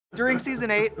During season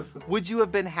 8, would you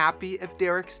have been happy if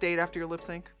Derek stayed after your lip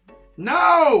sync?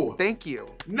 No! Thank you.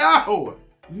 No!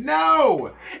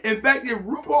 No! In fact, if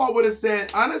RuPaul would have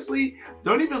said, honestly,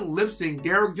 don't even lip sync,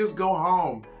 Derek, just go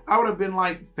home, I would have been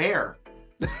like, fair.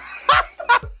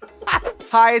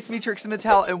 Hi, it's me, Trixie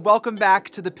Mattel, and welcome back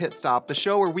to The Pit Stop, the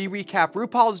show where we recap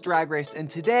RuPaul's Drag Race, and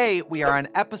today we are on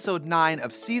episode 9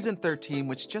 of season 13,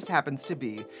 which just happens to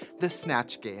be the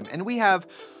Snatch Game. And we have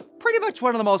pretty much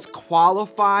one of the most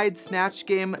qualified Snatch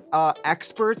Game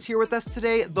experts here with us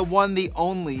today, the one, the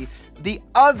only, the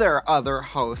other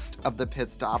host of The Pit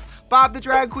Stop, Bob the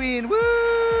Drag Queen. Woo!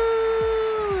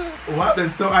 Wow,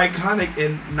 that's so iconic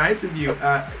and nice of you.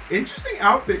 Interesting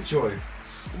outfit choice.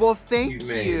 Well, thank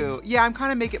you. Yeah, I'm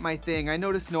kind of making it my thing. I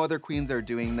noticed no other queens are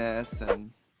doing this,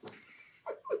 and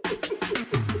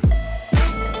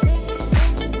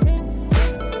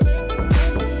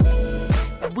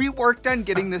we worked on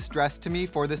getting this dress to me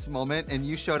for this moment, and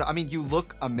you showed, I mean, you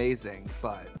look amazing,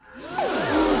 but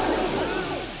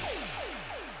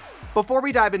before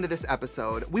we dive into this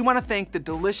episode, we want to thank the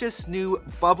delicious new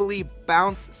bubbly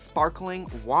bounce sparkling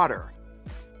water.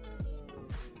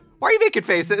 Why are you making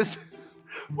faces?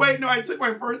 Wait, no, I took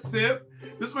my first sip.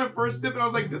 This is my first sip, and I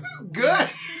was like, this is good.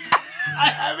 I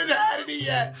haven't had any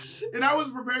yet. And I was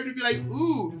prepared to be like,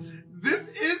 ooh,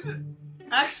 this is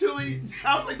actually,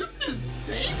 I was like, this is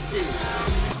tasty.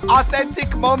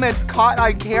 Authentic moments caught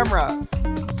on camera.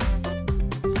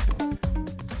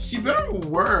 She better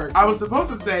work. I was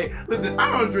supposed to say, listen,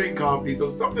 I don't drink coffee, so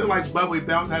something like bubbly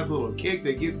bounce has a little kick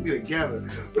that gets me together.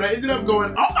 But I ended up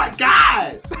going, oh my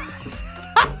God.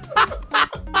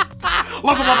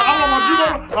 Listen,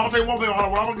 I'm gonna tell you one thing,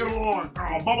 I'm gonna get a little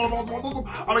bubble bounce,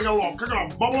 I'm gonna get a little kick on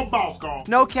bubble bounce, girl.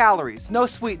 No calories, no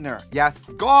sweetener. Yes,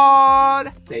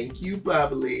 God. Thank you,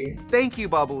 bubbly. Thank you,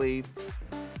 bubbly.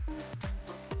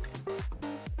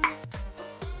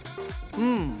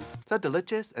 So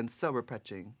delicious and so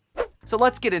refreshing. So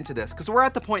let's get into this, because we're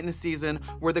at the point in the season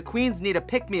where the queens need a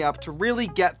pick-me-up to really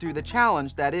get through the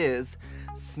challenge that is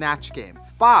Snatch Game.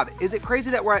 Bob, is it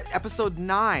crazy that we're at episode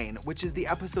 9, which is the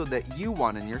episode that you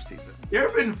won in your season? There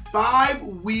have been 5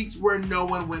 weeks where no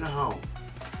one went home.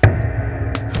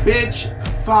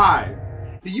 Bitch, 5.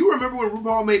 Do you remember when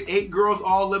RuPaul made 8 girls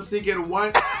all lip sync at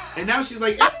once? And now she's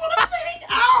like, everyone is sitting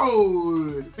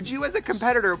out. Would you as a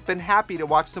competitor have been happy to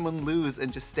watch someone lose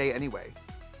and just stay anyway?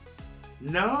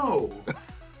 No.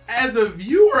 As a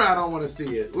viewer, I don't want to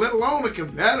see it, let alone a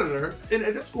competitor. And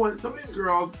at this point, some of these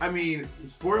girls, I mean,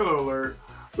 spoiler alert,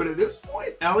 but at this point,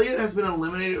 Elliott has been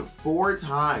eliminated 4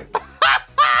 times.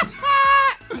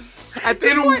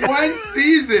 In one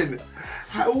season.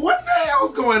 What the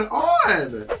hell's going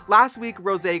on? Last week,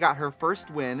 Rosé got her first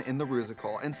win in the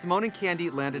Rusical, and Simone and Candy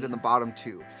landed in the bottom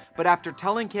 2. But after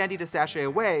telling Candy to sashay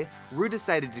away, Ru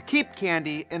decided to keep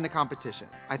Candy in the competition.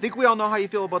 I think we all know how you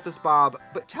feel about this, Bob,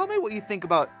 but tell me what you think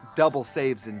about double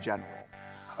saves in general.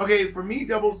 Okay, for me,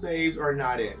 double saves are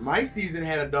not it. My season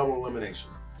had a double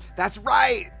elimination. That's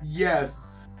right. Yes,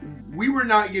 we were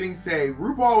not getting saved.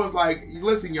 RuPaul was like,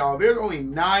 listen, y'all, there's only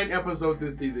 9 episodes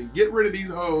this season. Get rid of these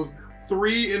hoes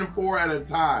 3 and 4 at a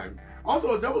time.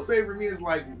 Also, a double save for me is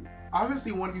like,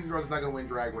 obviously one of these girls is not gonna win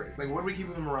Drag Race. Like, what are we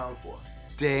keeping them around for?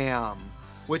 Damn.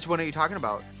 Which one are you talking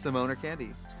about, Simone or Candy?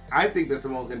 I think that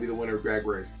Simone's gonna be the winner of Drag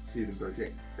Race season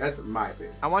 13. That's my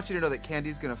opinion. I want you to know that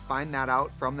Candy's gonna find that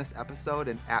out from this episode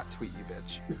and @tweet you,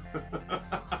 bitch.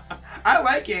 I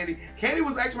like Candy. Candy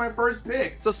was actually my first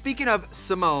pick. So speaking of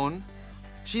Simone,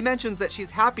 she mentions that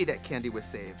she's happy that Candy was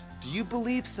saved. Do you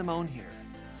believe Simone here?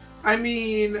 I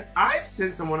mean, I've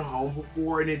sent someone home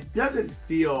before, and it doesn't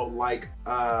feel like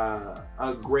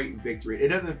a great victory. It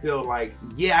doesn't feel like,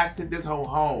 yeah, I sent this hoe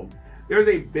home. There's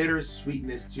a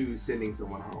bittersweetness to sending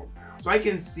someone home. So I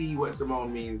can see what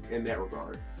Simone means in that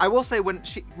regard. I will say, when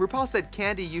RuPaul said,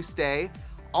 Candy, you stay,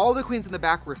 all the queens in the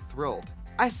back were thrilled.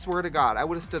 I swear to God, I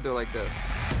would have stood there like this.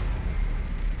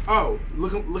 Oh,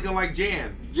 looking like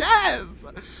Jan. Yes!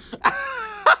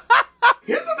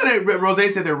 Here's something that Rosé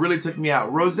said that really took me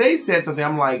out. Rosé said something,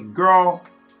 I'm like, girl,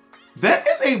 that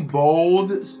is a bold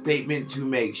statement to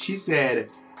make. She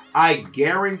said, I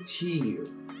guarantee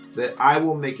you that I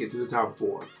will make it to the top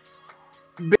 4.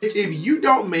 Bitch, if you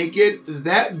don't make it,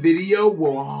 that video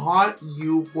will haunt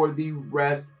you for the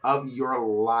rest of your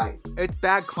life. It's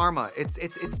bad karma. It's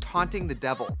taunting the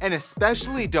devil. And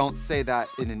especially don't say that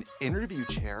in an interview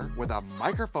chair with a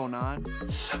microphone on.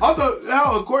 Also,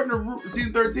 hell, according to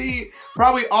season 13,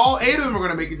 probably all 8 of them are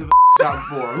gonna make it to the top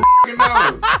 4. Who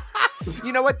knows?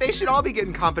 You know what? They should all be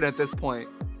getting confident at this point.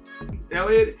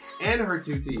 Elliott and her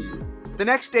two T's. The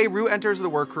next day, Ru enters the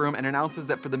workroom and announces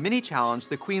that for the mini challenge,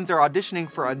 the queens are auditioning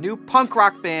for a new punk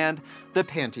rock band, the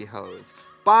Pantyhose.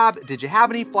 Bob, did you have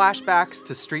any flashbacks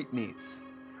to Street Meets?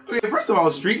 Okay, first of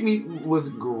all, Street Meet was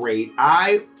great.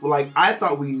 I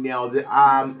thought we nailed it.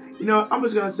 You know, I'm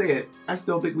just gonna say it. I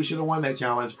still think we should have won that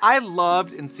challenge. I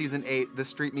loved in season 8 the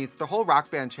Street Meets. The whole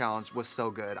rock band challenge was so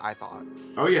good, I thought.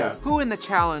 Oh yeah. Who in the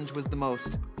challenge was the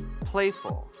most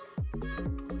playful?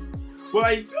 Well,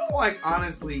 I feel like,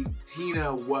 honestly,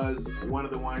 Tina was one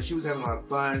of the ones. She was having a lot of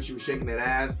fun. She was shaking that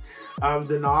ass.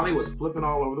 Denali was flipping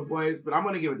all over the place, but I'm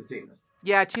going to give it to Tina.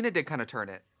 Yeah, Tina did kind of turn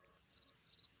it.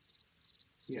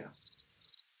 Yeah.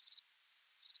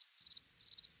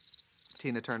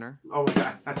 Tina Turner. Oh my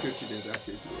God, I see what you did. I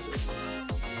see what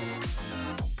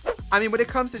you did. I mean, when it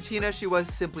comes to Tina, she was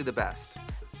simply the best.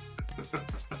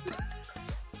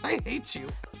 I hate you.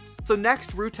 So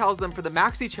next, Ru tells them for the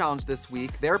Maxi Challenge this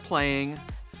week, they're playing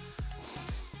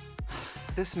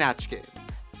the Snatch Game.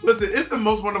 Listen, it's the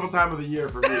most wonderful time of the year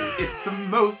for me. It's the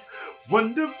most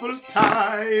wonderful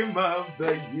time of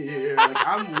the year. Like,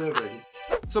 I'm living.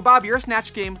 So Bob, you're a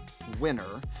Snatch Game winner,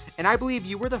 and I believe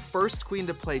you were the first queen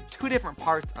to play 2 different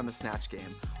parts on the Snatch Game.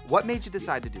 What made you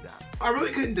decide to do that? I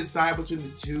really couldn't decide between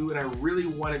the two, and I really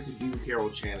wanted to do Carol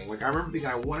Channing. Like, I remember thinking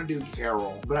I want to do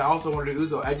Carol, but I also wanted to do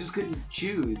Uzo. I just couldn't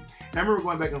choose. And I remember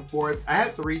going back and forth. I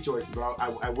had 3 choices, but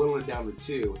I whittled it down to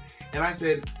 2. And I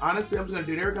said, honestly, I'm just going to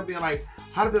do it. They were going to be like,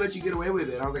 how did they let you get away with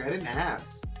it? And I was like, I didn't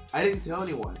ask. I didn't tell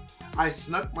anyone. I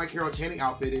snuck my Carol Channing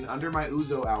outfit in under my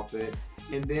Uzo outfit,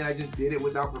 and then I just did it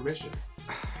without permission.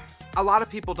 A lot of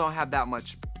people don't have that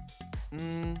much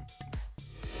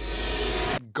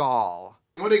gall.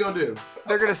 What are they gonna do?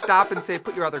 They're gonna stop and say,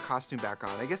 put your other costume back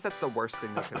on. I guess that's the worst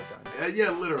thing they could have done. Yeah,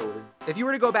 literally. If you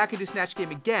were to go back and do Snatch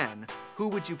Game again, who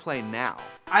would you play now?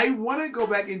 I want to go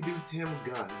back and do Tim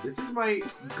Gunn. This is my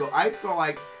go. I feel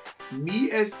like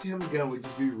me as Tim Gunn would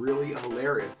just be really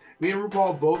hilarious. Me and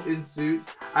RuPaul both in suits.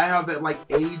 I have that like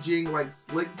aging, like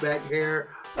slicked back hair,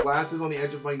 glasses on the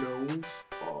edge of my nose.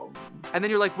 And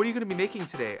then you're like, what are you gonna be making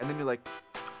today? And then you're like,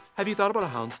 have you thought about a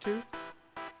houndstooth?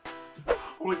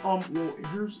 I'm like, well,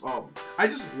 here's, I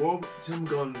just love Tim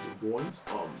Gunn's voice.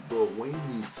 The way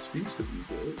he speaks to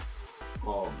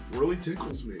people, really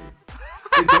tickles me.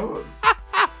 It does.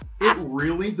 It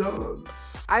really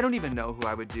does. I don't even know who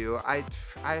I would do. I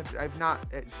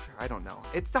don't know.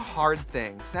 It's a hard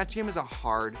thing. Snatch Game is a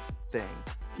hard thing.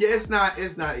 Yeah, it's not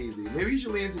easy. Maybe you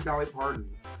should lean into Dolly Parton.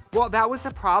 Well, that was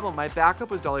the problem. My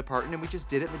backup was Dolly Parton, and we just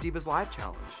did it in the Divas Live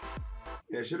Challenge.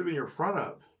 Yeah, it should have been your front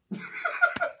up.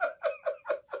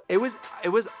 It was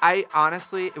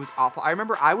awful. I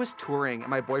remember I was touring and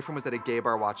my boyfriend was at a gay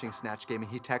bar watching Snatch Game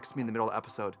and he texted me in the middle of the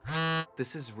episode,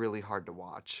 this is really hard to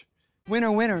watch.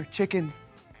 Winner, winner, chicken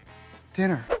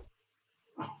dinner.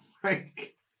 Oh my God.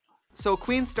 So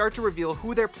queens start to reveal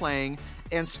who they're playing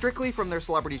and strictly from their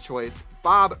celebrity choice.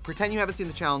 Bob, pretend you haven't seen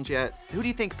the challenge yet. Who do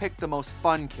you think picked the most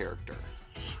fun character?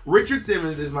 Richard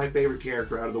Simmons is my favorite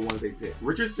character out of the ones they picked.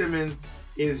 Richard Simmons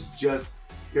is just,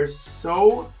 there's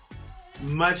so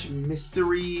much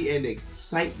mystery and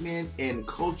excitement and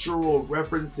cultural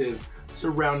references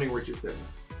surrounding Richard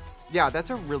Simmons. Yeah,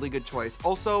 that's a really good choice.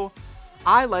 Also,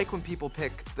 I like when people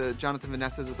pick the Jonathan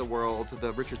Vanessas of the world,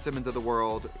 the Richard Simmons of the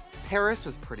world. Paris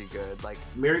was pretty good. Like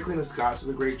Mary Queen of Scots was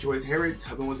a great choice. Harriet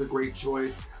Tubman was a great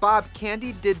choice. Bob,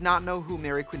 Candy did not know who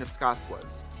Mary Queen of Scots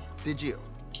was. Did you?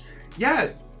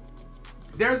 Yes.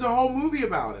 There's a whole movie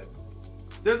about it.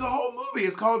 There's a whole movie.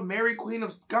 It's called Mary Queen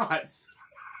of Scots.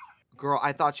 Girl,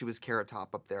 I thought she was Carrot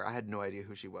Top up there. I had no idea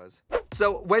who she was.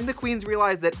 So when the queens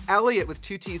realized that Elliott with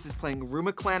 2 T's is playing Rue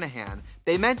McClanahan,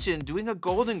 they mentioned doing a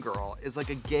Golden Girl is like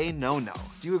a gay no-no.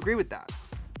 Do you agree with that?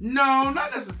 No,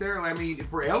 not necessarily. I mean,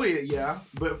 for Elliott, yeah.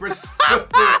 But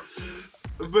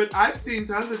but I've seen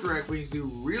tons of drag queens do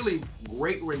really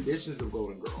great renditions of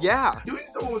Golden Girl. Yeah. Doing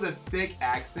someone with a thick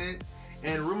accent,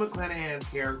 and Rue McClanahan's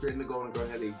character in the Golden Girl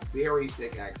has a very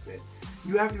thick accent.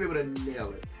 You have to be able to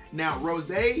nail it. Now,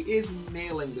 Rosé is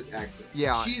nailing this accent.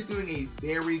 Yeah. She's doing a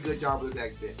very good job with this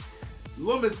accent.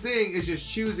 Lil Miss Thing is just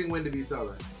choosing when to be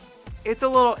Southern. It's a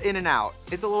little in and out.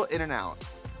 It's a little in and out.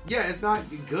 Yeah, it's not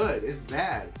good. It's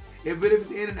bad. But if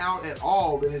it's in and out at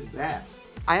all, then it's bad.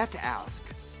 I have to ask,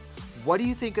 what do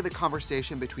you think of the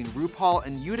conversation between RuPaul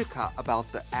and Utica about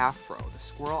the afro, the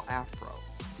squirrel afro?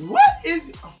 What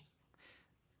is...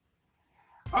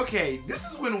 Okay, this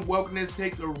is when wokeness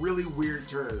takes a really weird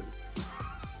turn.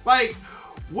 Like,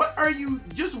 what are you,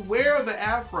 just wear the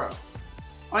afro.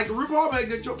 Like, RuPaul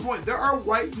made a good point. There are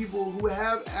white people who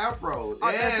have afros.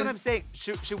 That's what I'm saying.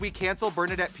 Should we cancel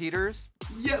Bernadette Peters?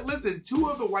 Yeah, listen, 2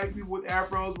 of the white people with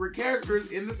afros were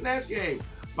characters in the Snatch Game.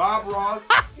 Bob Ross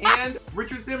and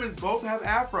Richard Simmons both have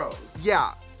afros.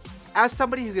 Yeah. As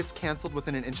somebody who gets canceled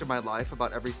within an inch of my life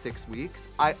about every 6 weeks,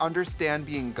 I understand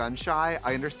being gun shy,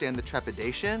 I understand the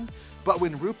trepidation, but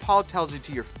when RuPaul tells you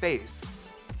to your face,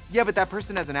 yeah, but that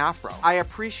person has an afro, I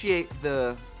appreciate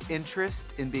the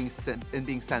interest in being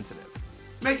sensitive.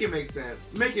 Make it make sense.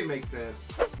 Make it make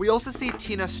sense. We also see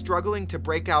Tina struggling to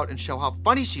break out and show how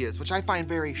funny she is, which I find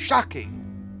very shocking.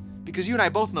 Because you and I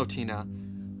both know Tina.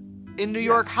 In New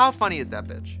York, how funny is that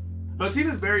bitch? No,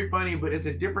 Tina's very funny, but it's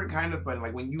a different kind of funny.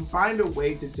 Like when you find a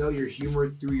way to tell your humor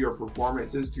through your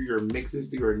performances, through your mixes,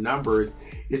 through your numbers,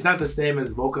 it's not the same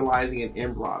as vocalizing and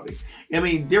improvising. I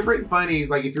mean, different funnies,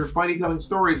 like if you're funny telling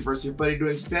stories versus you're funny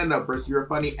doing stand-up versus you're a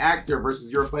funny actor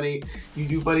versus you're funny, you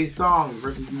do funny songs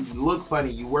versus you look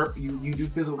funny, you do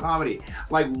physical comedy.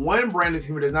 Like one brand of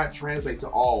humor does not translate to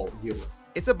all humor.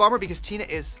 It's a bummer because Tina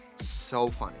is so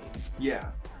funny.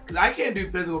 Yeah, because I can't do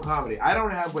physical comedy. I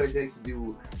don't have what it takes to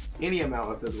do any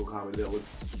amount of physical comedy that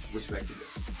looks respectable.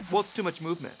 Well, it's too much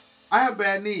movement. I have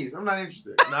bad knees. I'm not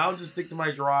interested. Now I'll just stick to my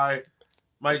dry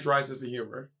sense of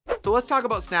humor. So let's talk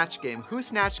about Snatch Game. Whose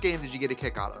Snatch Game did you get a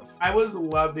kick out of? I was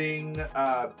loving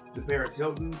the Paris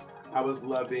Hilton. I was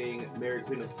loving Mary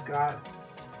Queen of Scots.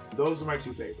 Those are my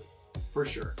 2 favorites, for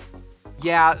sure.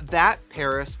 Yeah, that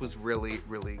Paris was really,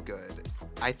 really good.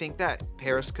 I think that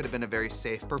Paris could have been a very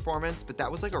safe performance, but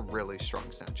that was like a really strong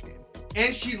Snatch Game.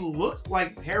 And she looked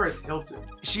like Paris Hilton.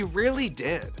 She really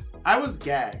did. I was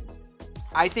gagged.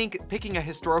 I think picking a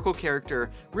historical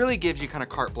character really gives you kind of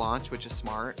carte blanche, which is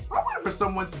smart. I wanted for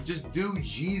someone to just do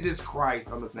Jesus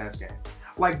Christ on the Snatch Game.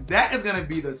 Like that is gonna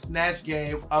be the Snatch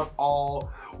Game of all.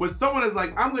 When someone is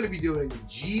like, I'm gonna be doing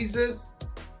Jesus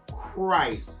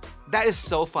Christ. That is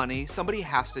so funny. Somebody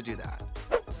has to do that.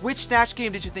 Which Snatch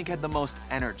Game did you think had the most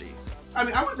energy? I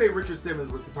mean, I would say Richard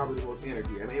Simmons was probably the most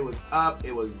energy. I mean, it was up,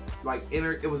 it was like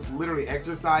it was literally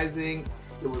exercising,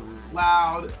 it was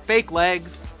loud. Fake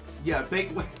legs. Yeah,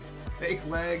 fake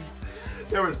legs.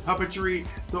 There was puppetry.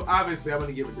 So obviously, I'm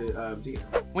gonna give it to Tina.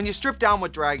 When you strip down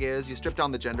what drag is, you strip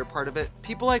down the gender part of it.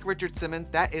 People like Richard Simmons,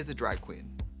 that is a drag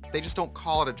queen. They just don't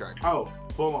call it a drag queen. Oh,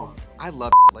 full on. I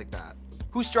love like that.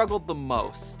 Who struggled the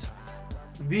most?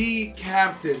 The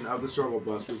captain of the struggle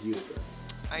bus was Utica.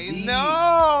 I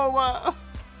know!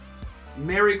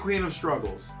 Mary Queen of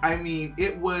Struggles. I mean,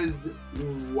 it was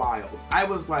wild. I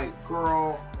was like,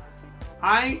 girl,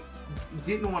 I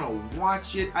didn't want to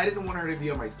watch it. I didn't want her to be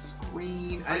on my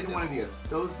screen. I didn't want to be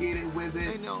associated with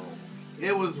it. I know.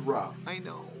 It was rough. I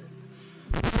know.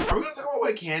 Are we going to talk about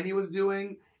what Candy was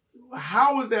doing?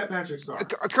 How was that Patrick Star?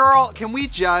 Girl, can we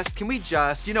just,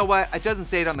 you know what? It doesn't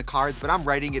say it on the cards, but I'm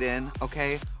writing it in,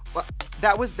 okay? But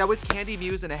that was Candy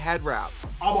Muse in a head wrap.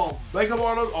 I'm on Bacon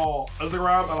Waters on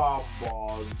Instagram and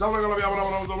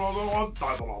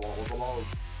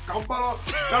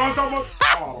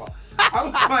I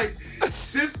was like,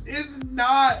 this is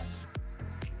not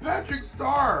Patrick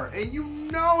Star, and you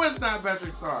know it's not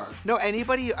Patrick Star. No,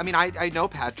 anybody, I mean, I know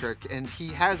Patrick, and he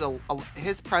has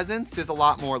his presence is a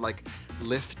lot more like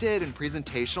lifted and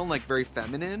presentational, like very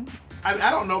feminine. I mean, I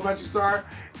don't know Patrick Star,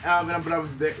 but I'm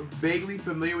vaguely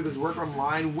familiar with his work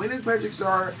online. When is Patrick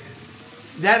Star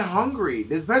that hungry?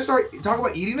 Does Patrick Star talk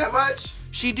about eating that much?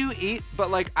 She do eat, but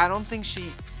like, I don't think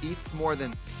she eats more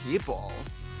than people.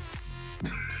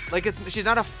 Like, she's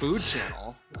not a food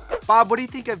channel. Bob, what do you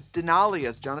think of Denali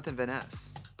as Jonathan Van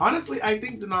Ness? Honestly, I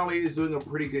think Denali is doing a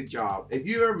pretty good job. If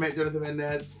you ever met Jonathan Van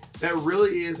Ness, that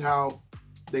really is how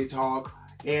they talk.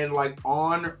 And like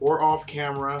on or off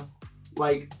camera,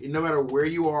 like no matter where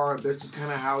you are, that's just kind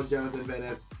of how Jonathan Van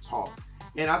Ness talks.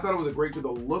 And I thought it was a great, the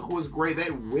look was great.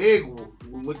 That wig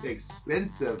looked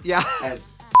expensive. Yeah. As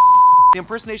the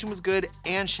impersonation was good,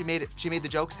 and she made the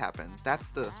jokes happen. That's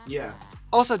the... Yeah.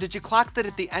 Also, did you clock that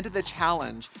at the end of the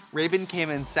challenge, Raven came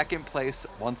in second place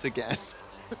once again?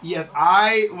 Yes,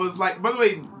 I was like, by the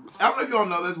way, I don't know if y'all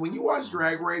know this, when you watch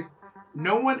Drag Race,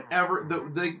 no one ever,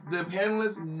 the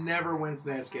panelists never win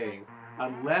Snatch Game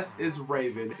unless it's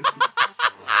Raven.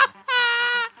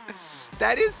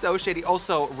 That is so shady.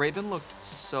 Also, Raven looked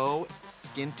so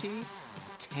skinty,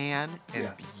 tan,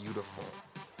 and beautiful.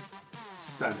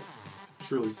 Stunning.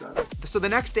 Truly stunning. So the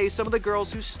next day, some of the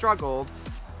girls who struggled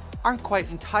aren't quite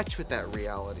in touch with that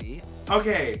reality.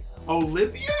 Okay,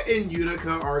 Olivia and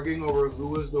Utica arguing over who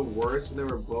was the worst when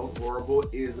they were both horrible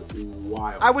is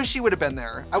wild. I wish she would have been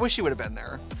there. I wish she would have been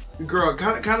there. Girl,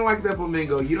 kind of like that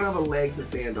flamingo. You don't have a leg to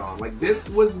stand on. Like this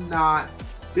is not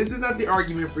the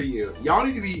argument for you. Y'all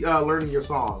need to be learning your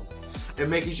song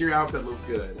and making sure your outfit looks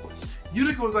good.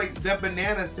 Utica was like, that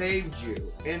banana saved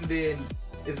you. And then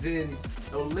And then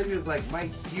Olivia's like, my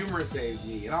humor saves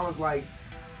me. And I was like,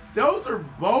 those are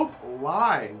both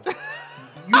lies.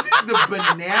 You think the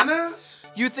banana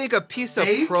You think a piece of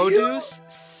produce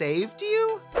saved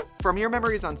you? From your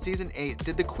memories on season 8,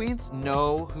 did the queens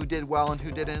know who did well and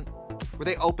who didn't? Were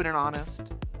they open and honest?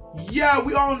 Yeah,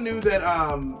 we all knew that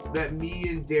that me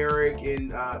and Derek,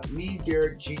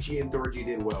 Chi-Chi, and Thorgy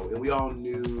did well. And we all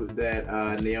knew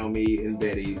that Naomi and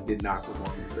Betty did not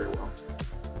perform very well.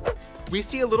 We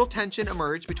see a little tension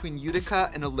emerge between Utica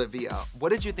and Olivia. What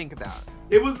did you think of that?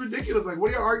 It was ridiculous. Like, what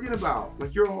are you arguing about?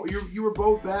 Like, you were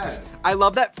both bad. I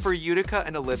love that for Utica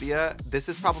and Olivia, this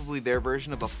is probably their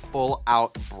version of a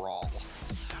full-out brawl.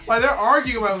 Like, they're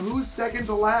arguing about who's second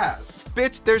to last.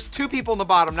 Bitch, there's 2 people in the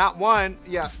bottom, not 1.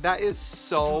 Yeah, that is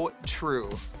so true.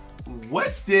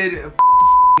 What did...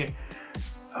 Oh,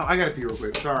 I gotta pee real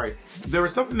quick. Sorry. There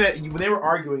was something that, when they were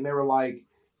arguing, they were like,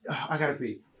 oh, I gotta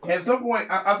pee. And at some point,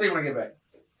 I'll tell you when I get back.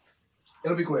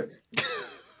 It'll be quick.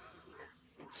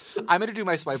 I'm gonna do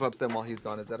my swipe ups then while he's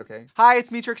gone. Is that okay? Hi, it's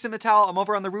me, Trixie Mattel. I'm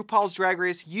over on the RuPaul's Drag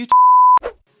Race YouTube.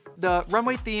 The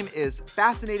runway theme is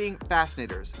Fascinating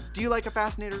Fascinators. Do you like a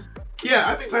fascinator? Yeah,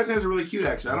 I think fascinators are really cute,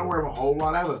 actually. I don't wear them a whole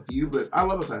lot. I have a few, but I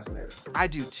love a fascinator. I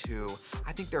do too.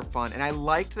 I think they're fun. And I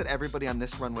liked that everybody on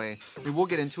this runway, we'll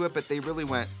get into it, but they really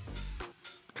went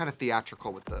kind of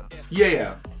theatrical with the...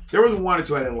 Yeah. There was 1 or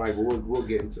 2 I didn't like, but we'll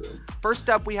get into them. First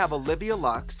up, we have Olivia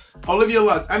Lux. Olivia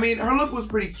Lux. I mean, her look was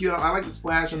pretty cute. I like the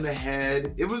splash on the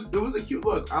head. It was a cute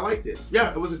look. I liked it.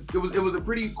 Yeah, it was a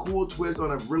pretty cool twist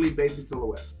on a really basic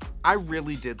silhouette. I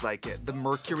really did like it. The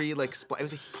mercury, like, it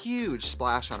was a huge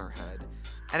splash on her head.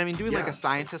 And I mean, doing like a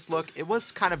scientist look, it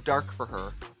was kind of dark for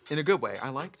her. In a good way. I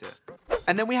liked it.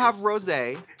 And then we have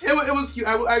Rosé. It was cute.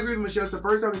 I agree with Michelle. It's the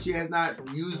first time that she has not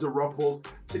used the ruffles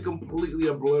to completely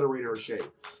obliterate her shape.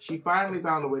 She finally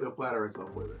found a way to flatter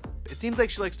herself with it. It seems like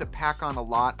she likes to pack on a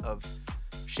lot of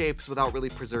shapes without really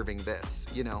preserving this,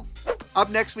 you know? Up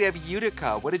next, we have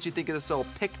Utica. What did you think of this little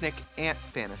picnic ant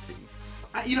fantasy?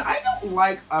 I don't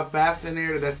like a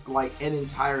fascinator that's like an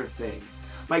entire thing.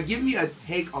 Like, give me a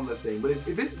take on the thing. But if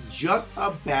it's just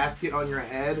a basket on your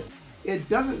head, it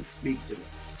doesn't speak to me.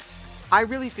 I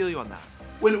really feel you on that.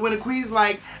 When a queen's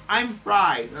like, I'm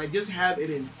fries, and I just have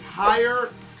an entire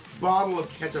bottle of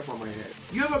ketchup on my head.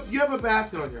 You have a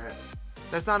basket on your head.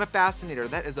 That's not a fascinator.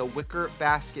 That is a wicker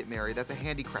basket, Mary. That's a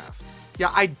handicraft.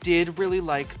 Yeah, I did really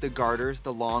like the garters,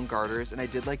 the long garters, and I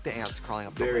did like the ants crawling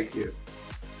up the way. Very cute.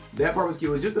 That part was cute.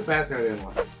 It was just the fascinator I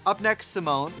didn't like. Up next,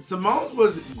 Simone. Simone's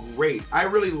was great. I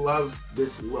really loved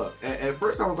this look. At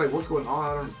first, I was like, what's going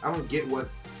on? I don't get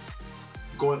what's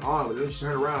going on, but then she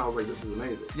turned around, I was like, this is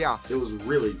amazing. Yeah. It was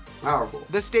really powerful.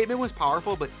 The statement was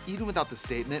powerful, but even without the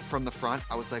statement from the front,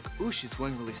 I was like, ooh, she's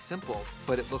going really simple,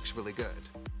 but it looks really good.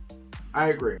 I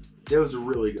agree. It was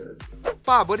really good.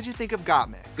 Bob, what did you think of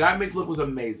Gottmik? Gottmik's look was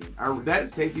amazing. That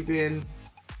safety pin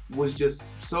was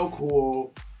just so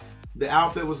cool. The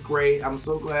outfit was great. I'm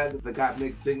so glad that the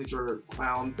Gottmik signature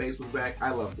clown face was back.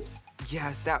 I loved it.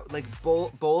 Yes, that like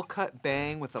bowl cut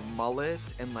bang with a mullet,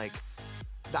 and like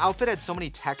the outfit had so many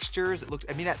textures. It looked,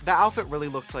 I mean, the outfit really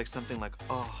looked like something like,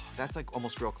 oh, that's like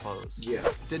almost real clothes. Yeah.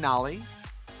 Denali.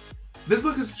 This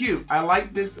look is cute. I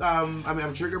like this. I mean,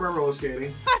 I'm triggered by roller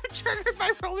skating. I'm triggered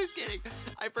by roller skating.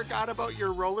 I forgot about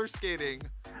your roller skating.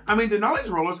 I mean, Denali's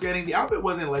roller skating, the outfit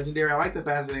wasn't legendary. I like the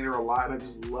Fascinator a lot, and I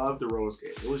just loved the roller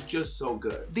skating. It was just so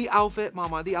good. The outfit,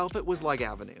 Mama, the outfit was Leg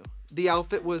Avenue. The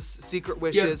outfit was Secret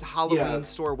Wishes, Halloween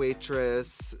store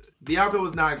waitress. The outfit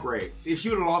was not great. If she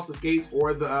would have lost the skates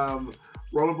or the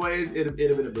rollerblades, it'd have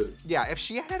been a boot. Yeah, if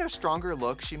she had a stronger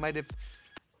look, she might have...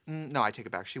 No, I take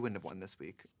it back. She wouldn't have won this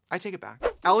week. I take it back.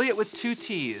 Elliot with 2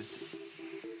 T's.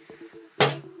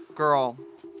 Girl.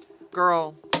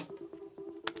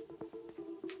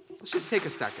 Let's just take a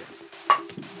second.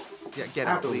 Yeah, get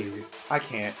out, leave. I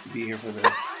can't be here for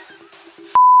this.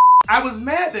 I was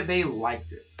mad that they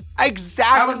liked it.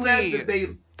 Exactly. I was mad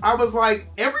that I was like,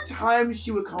 every time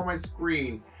she would come on my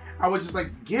screen, I would just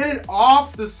like, get it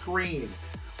off the screen.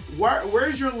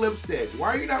 Where's your lipstick?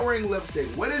 Why are you not wearing lipstick?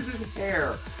 What is this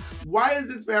hair? Why is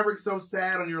this fabric so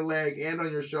sad on your leg and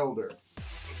on your shoulder?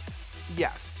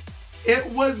 Yes. It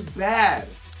was bad.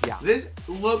 Yeah. This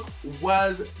look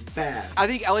was bad. I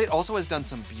think Elliot also has done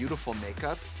some beautiful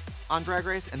makeups on Drag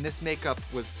Race, and this makeup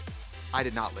was, I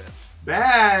did not live.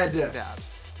 Bad. Bad.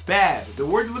 Bad. The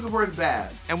word you're looking for is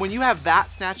bad. And when you have that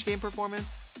Snatch Game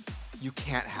performance, you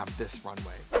can't have this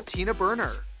runway. Tina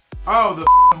Burner. Oh,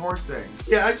 the horse thing.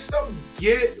 Yeah, I just don't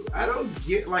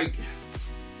get, like...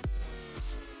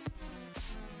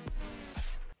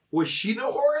 Was she the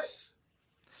horse?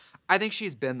 I think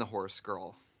she's been the horse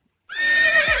girl.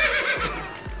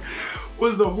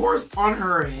 Was the horse on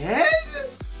her head?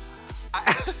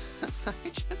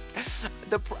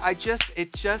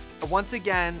 It just, once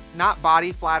again, not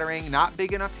body flattering, not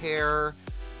big enough hair,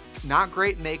 not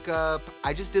great makeup.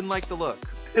 I just didn't like the look.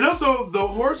 And also, the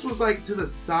horse was like to the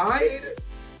side.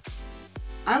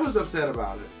 I was upset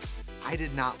about it. I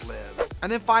did not live.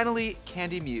 And then finally,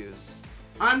 Candy Muse.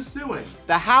 I'm suing.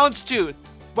 The houndstooth.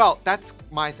 Well, that's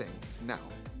my thing now,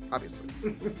 obviously.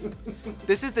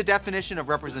 This is the definition of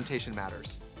representation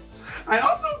matters. I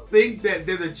also think that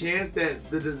there's a chance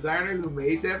that the designer who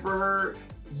made that for her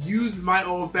used my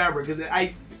old fabric. Because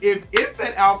if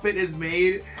that outfit is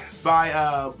made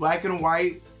by black and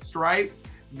white striped,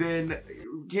 then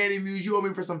Candy Muse, you owe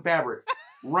me for some fabric.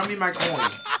 Run me my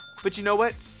coin. But you know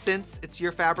what? Since it's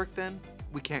your fabric then,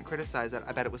 we can't criticize it.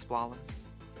 I bet it was flawless.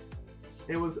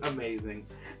 It was amazing.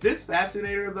 This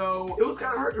fascinator though, it was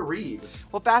kind of hard to read.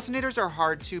 Well, fascinators are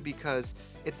hard too because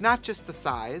it's not just the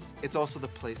size, it's also the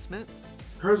placement.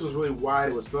 Hers was really wide,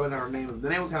 it was spelling out her name. The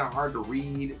name was kind of hard to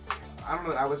read. I don't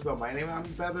know that I would spell my name out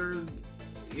in feathers.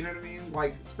 You know what I mean?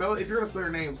 Like, spell it, if you're gonna spell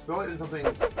your name, spell it in something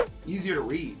easier to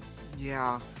read.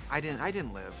 Yeah, I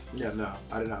didn't live. Yeah, no,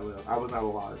 I did not live. I was not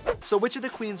alive. So which of the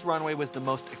Queen's runway was the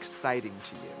most exciting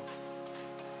to you?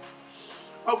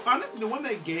 Oh, honestly, the one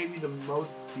that gave me the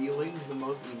most feelings, the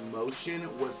most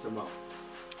emotion was Simone's.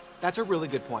 That's a really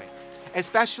good point.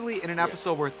 Especially in an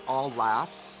episode where it's all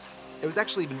laughs. It was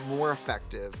actually even more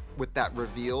effective with that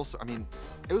reveal. So, I mean,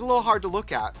 it was a little hard to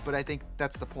look at, but I think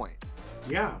that's the point.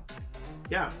 Yeah,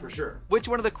 yeah, for sure. Which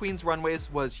one of the Queen's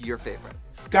runways was your favorite?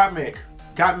 Got Mick.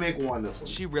 Got Mick won this one.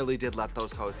 She really did let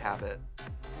those hoes have it.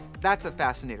 That's a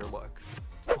fascinator look.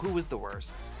 Who was the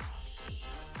worst?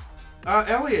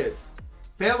 Elliot.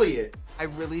 I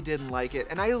really didn't like it,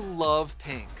 and I love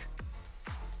pink.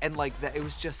 And like that, it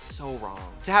was just so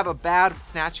wrong. To have a bad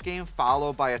Snatch Game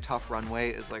followed by a tough runway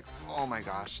is like, oh my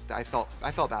gosh, I felt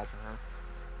bad for her.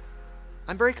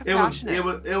 I'm very compassionate.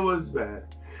 It was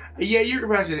bad. Yeah, you're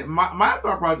compassionate. My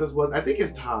thought process was, I think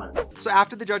it's time. So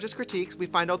after the judges' critiques, we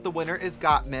find out the winner is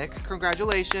Gottmik.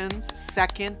 Congratulations,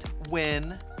 second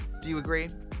win. Do you agree?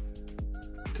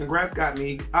 Congrats,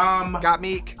 Gottmik.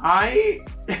 Gottmik.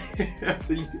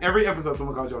 So every episode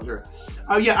someone calls you, I'm sure.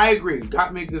 Yeah, I agree.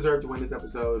 Gottmik deserved to win this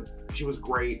episode. She was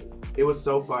great. It was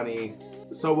so funny,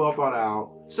 so well thought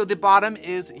out. So the bottom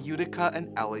is Utica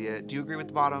and Elliot. Do you agree with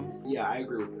the bottom? Yeah, I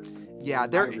agree with this. Yeah,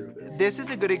 this is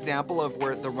a good example of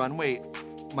where the runway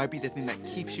might be the thing that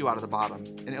keeps you out of the bottom.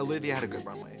 And Olivia had a good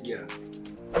runway. Yeah.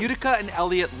 Utica and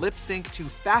Elliot lip sync to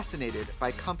Fascinated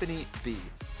by Company B.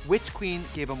 Which queen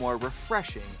gave a more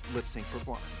refreshing lip sync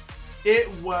performance? It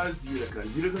was Utica.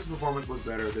 Utica's performance was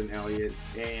better than Elliot's,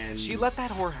 and she let that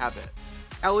whore have it.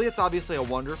 Elliot's obviously a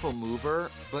wonderful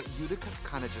mover, but Utica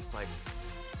kind of just like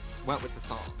went with the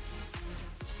song.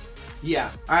 Yeah,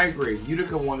 I agree.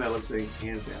 Utica won that lip sync,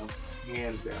 hands down.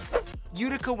 Hands down.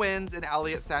 Utica wins and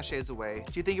Elliot sachets away.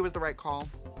 Do you think it was the right call?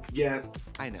 Yes.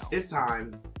 I know. It's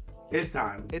time. It's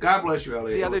time. God bless you,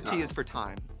 Elliot. The other T is for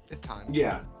time. It's time.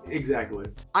 Yeah,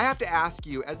 exactly. I have to ask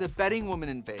you, as a betting woman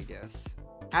in Vegas,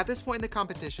 at this point in the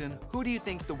competition, who do you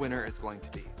think the winner is going to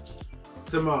be?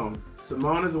 Simone.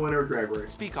 Simone is the winner of Drag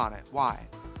Race. Speak on it. Why?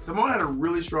 Simone had a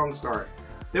really strong start.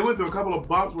 They went through a couple of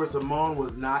bumps where Simone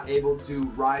was not able to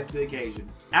rise to the occasion.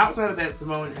 Outside of that,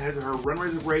 Simone has her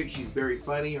runways are great. She's very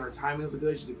funny. Her timings are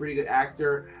good. She's a pretty good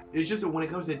actor. It's just that when it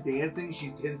comes to dancing,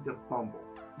 she tends to fumble.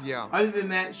 Yeah. Other than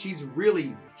that, she's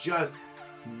really just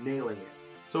nailing it.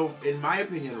 So, in my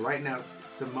opinion, right now,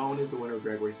 Simone is the winner of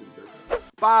Drag Race's Thursday.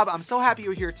 Bob, I'm so happy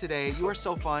you're here today. You are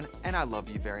so fun, and I love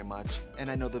you very much. And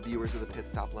I know the viewers of the Pit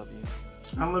Stop love you.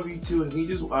 I love you too. And can you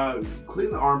just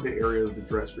clean the armpit area of the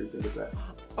dress for send it back?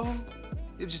 Oh,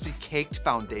 it would just be caked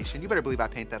foundation. You better believe I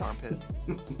paint that armpit.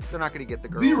 They're not going to get the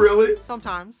girl. Do you really?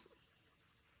 Sometimes.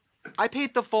 I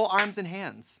paint the full arms and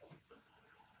hands.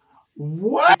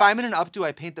 What? If I'm in an updo,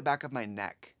 I paint the back of my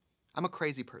neck. I'm a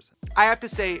crazy person. I have to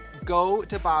say, go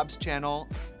to Bob's channel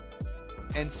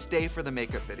and stay for the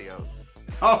makeup videos.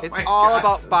 Oh, it's all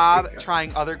about Bob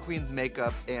trying other queens'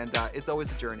 makeup, and it's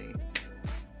always a journey.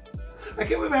 I can't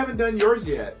believe I haven't done yours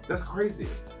yet. That's crazy.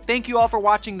 Thank you all for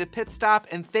watching The Pit Stop,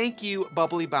 and thank you,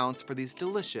 Bubbly Bounce, for these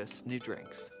delicious new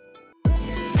drinks.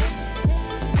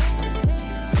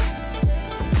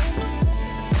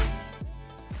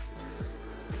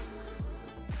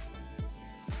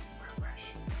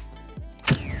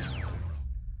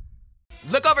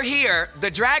 Look over here, the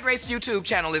Drag Race YouTube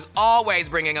channel is always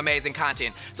bringing amazing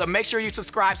content, so make sure you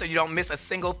subscribe so you don't miss a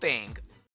single thing.